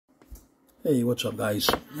Hey, what's up, guys?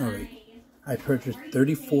 Alright, I purchased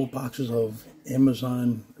 34 boxes of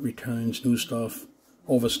Amazon returns, new stuff,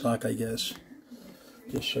 overstock, I guess.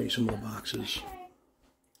 Just show you some of the boxes.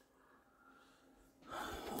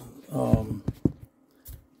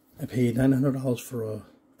 I paid $900 for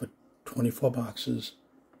 24 boxes.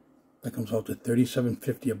 That comes out to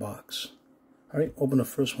 $37.50 a box. Alright, open the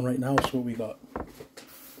first one right now, see what we got.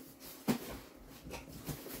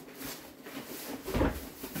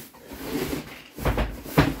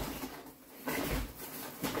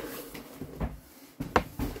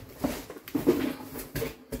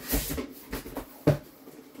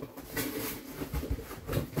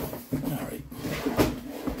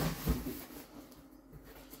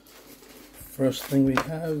 First thing we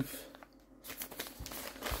have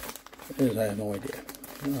is, I have no idea.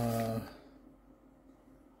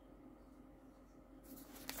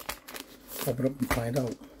 Open up and find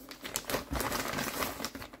out.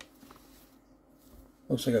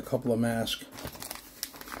 Looks like a couple of masks.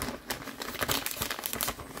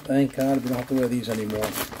 Thank God we don't have to wear these anymore.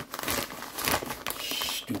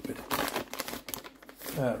 Stupid.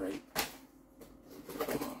 Alright.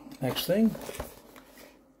 Next thing.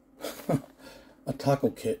 A taco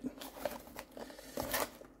kit.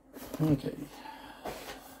 Okay.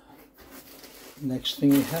 Next thing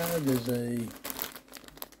we have is a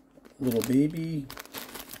little baby.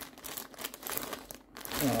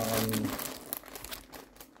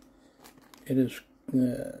 It is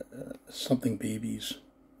something babies.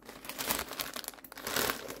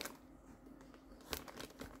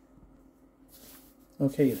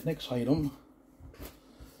 Okay, the next item.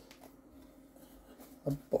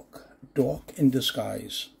 A book. Dork in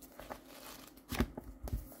Disguise.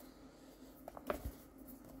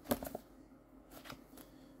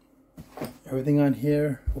 Everything on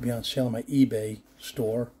here will be on sale on my eBay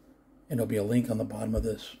store, and there'll be a link on the bottom of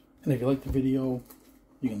this. And if you like the video,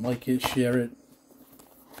 you can like it, share it.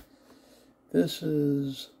 This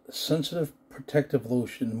is Sensitive Protective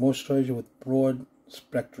Lotion, moisturizer with broad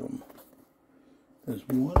spectrum. There's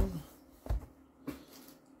one.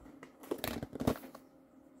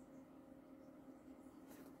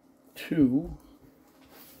 Two,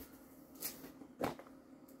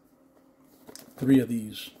 three of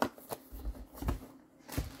these.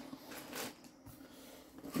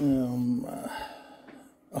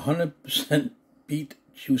 100% beet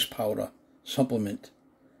juice powder supplement.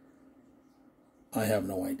 I have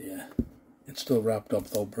no idea. It's still wrapped up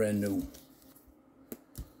though, brand new.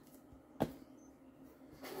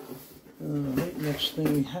 Right, next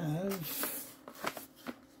thing we have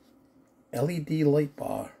LED light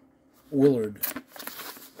bar. Willard,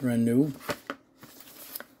 brand new,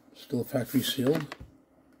 still factory sealed.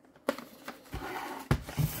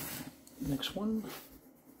 Next one,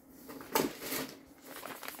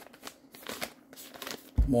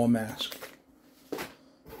 more mask.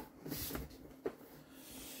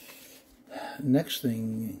 Next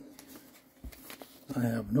thing, I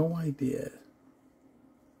have no idea.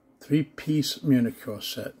 3-piece manicure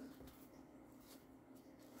set.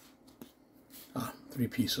 3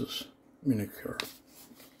 pieces. Manicure.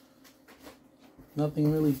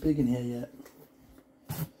 Nothing really big in here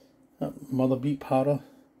yet. Mother beet powder.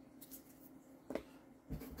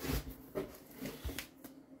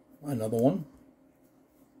 Another one.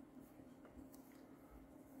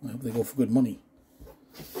 I hope they go for good money.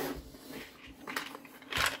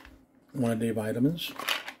 One a day vitamins.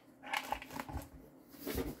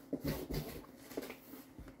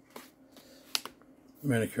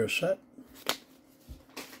 Manicure set.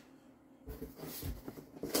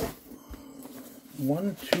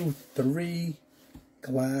 1, 2, 3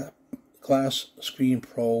 Glass Screen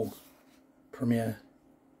Pro Premiere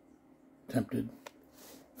Tempted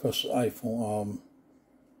for iPhone.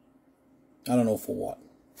 I don't know for what.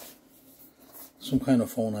 Some kind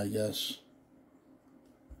of phone, I guess.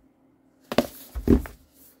 Okay.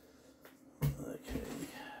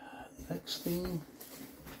 Next thing.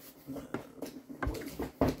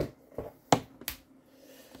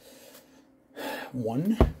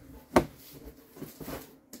 1,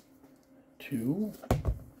 2,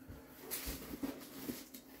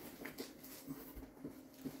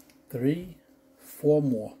 3, 4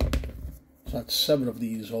 more. So that's 7 of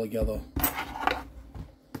these altogether.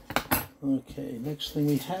 Okay, next thing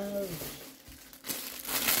we have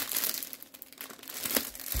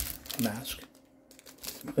a mask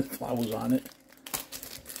with flowers on it.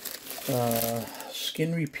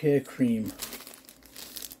 Skin repair cream.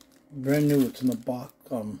 Brand new. It's in the box,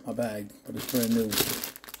 a bag, but it's brand new.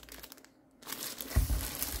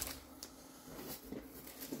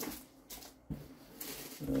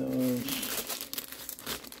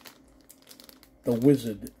 The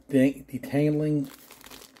Wizard Detangling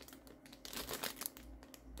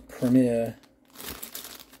Premier.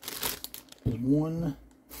 1,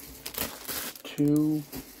 2,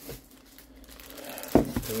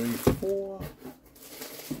 3, 4,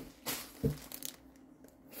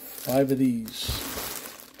 5 of these.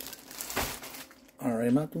 Alright,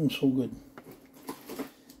 I'm not doing so good.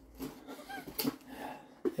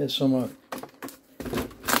 Here's some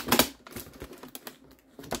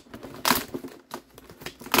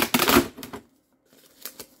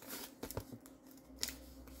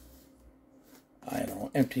I don't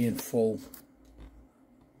know, empty and full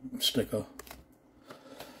sticker.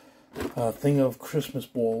 Thing of Christmas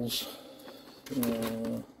balls.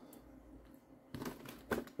 Done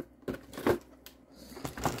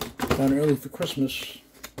early for Christmas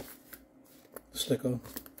sticker.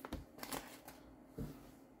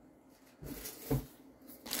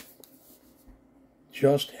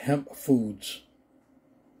 Just Hemp Foods.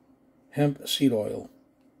 Hemp seed oil.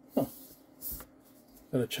 Huh.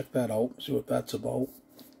 Gotta check that out, see what that's about.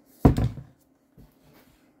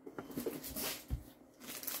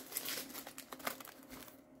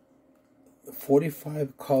 The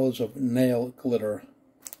 45 colors of nail glitter.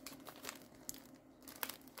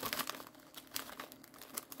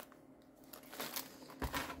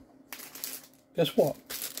 Guess what?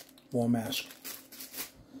 More mask.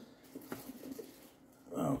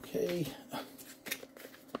 Okay.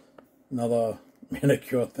 Another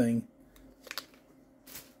manicure thing.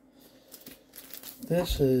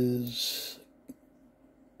 This is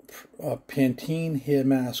a Pantene hair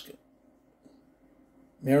mask.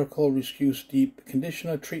 Miracle Rescue Deep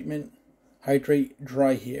Conditioner Treatment. Hydrate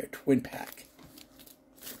Dry Hair Twin Pack.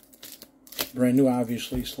 Brand new,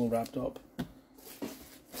 obviously, still wrapped up.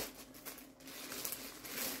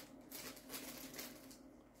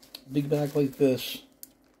 Big bag like this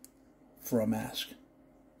for a mask.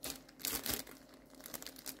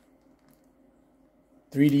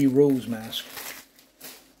 3D Rose mask.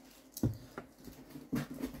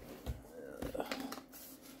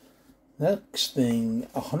 Next thing,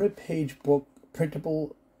 a 100-page book,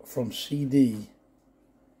 printable from CD.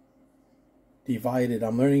 Divided.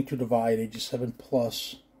 I'm learning to divide. Ages 7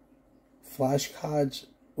 plus. Flashcards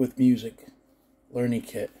with music. Learning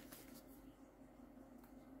kit.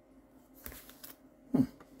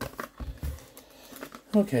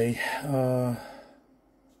 Okay.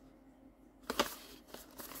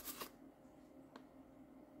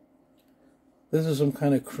 This is some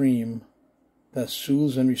kind of cream that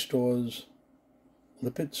soothes and restores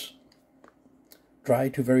lipids. Dry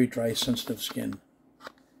to very dry, sensitive skin.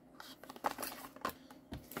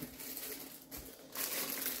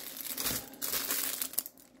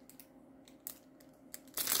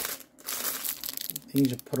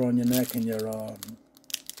 Things you put on your neck and you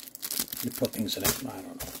put things in it. I don't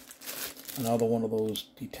know. Another one of those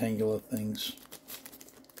detangular things.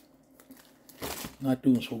 Not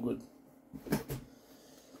doing so good.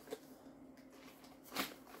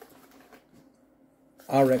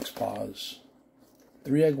 RX bars.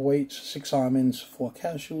 3 egg whites, 6 almonds, 4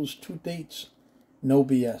 cashews, 2 dates, no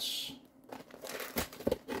BS.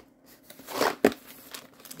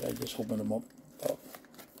 I just opened them up.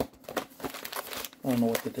 I don't know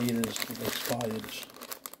what the date is that they expired.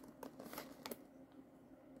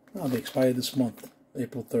 Oh, they expired this month,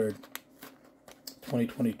 April 3rd,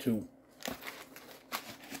 2022.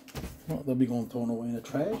 Well, they'll be thrown away in the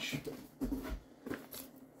trash.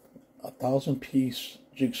 1,000-piece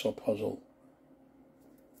jigsaw puzzle.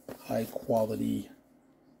 High quality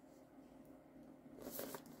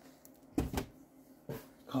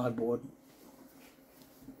cardboard.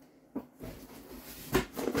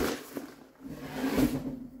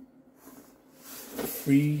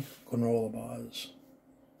 Free granola bars.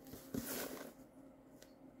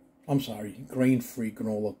 I'm sorry, grain-free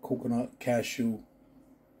granola, coconut, cashew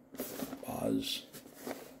bars.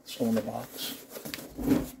 Still in the box.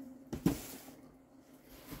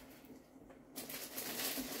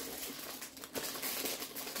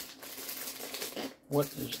 What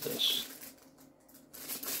is this?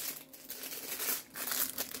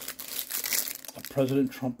 A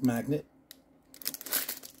President Trump magnet.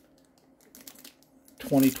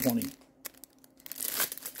 2020.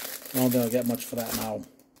 I don't think I'll get much for that now.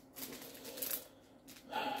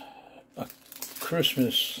 A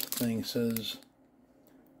Christmas thing says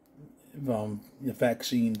you're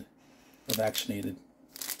vaccinated.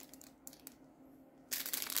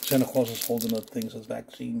 Santa Claus is holding a thing that says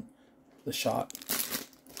vaccine, the shot.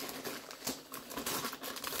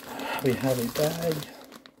 We have a bag.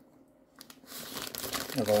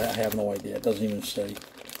 I have no idea. It doesn't even say.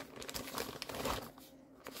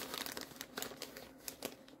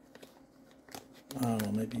 I don't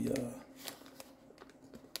know, maybe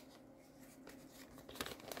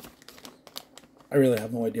I really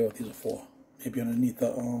have no idea what these are for. Maybe underneath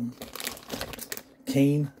the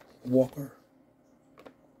cane walker.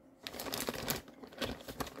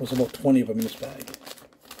 There's about 20 of them in this bag.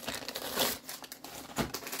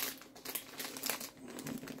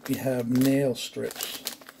 We have nail strips.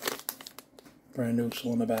 Brand new,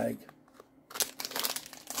 still in the bag.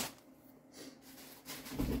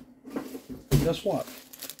 And guess what?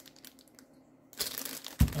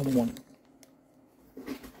 Another one.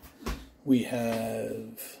 We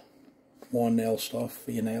have more nail stuff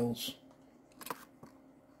for your nails.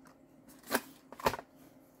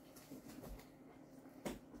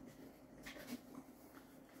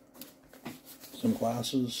 Some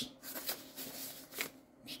glasses.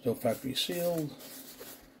 Still factory sealed.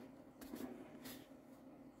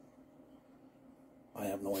 I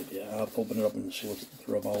have no idea. I'll have to open it up and see what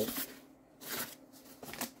they're about.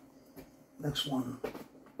 Next one.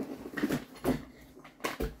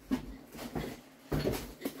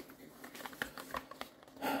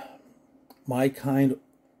 My Kind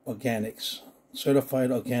Organics. Certified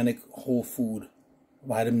Organic Whole Food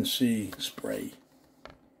Vitamin C Spray.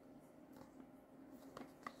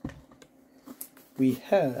 We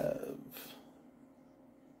have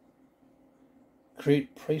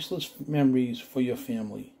Create Priceless Memories for Your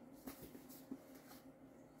Family.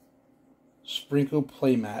 Sprinkle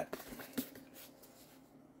Playmat.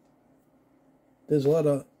 There's a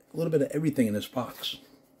little bit of everything in this box.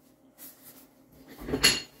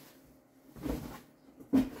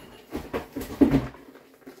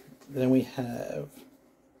 Then we have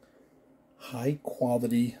high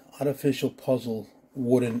quality artificial puzzle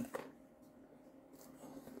wooden.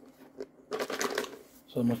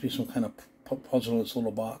 So there must be some kind of puzzle in this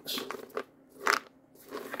little box.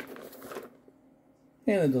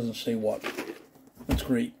 And it doesn't say what. That's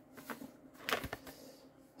great.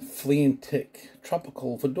 Flea and Tick.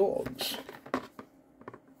 Tropical for dogs.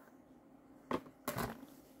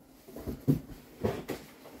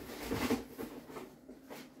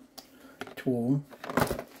 Two of them.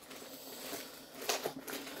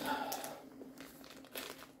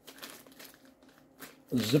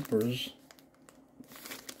 Zippers.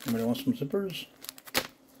 Anybody want some zippers?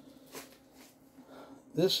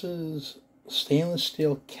 This is stainless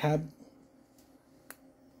steel cab.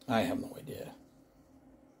 I have no idea.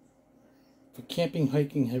 For camping,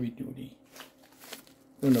 hiking, heavy duty.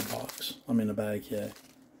 In the box. I'm in the bag here.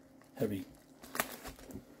 Heavy.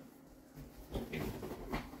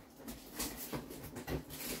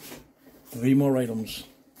 Three more items.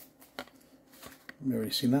 We've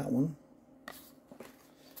already seen that one.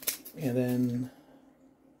 And then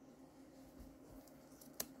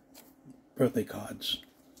birthday cards.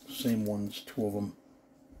 Same ones, two of them.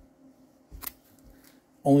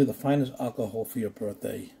 Only the finest alcohol for your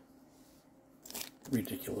birthday.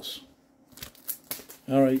 Ridiculous.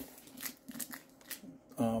 Alright.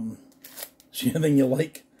 See anything you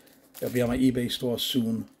like? It'll be on my eBay store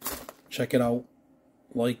soon. Check it out.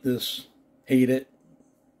 Like this. Hate it.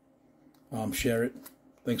 Share it.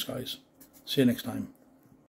 Thanks, guys. See you next time.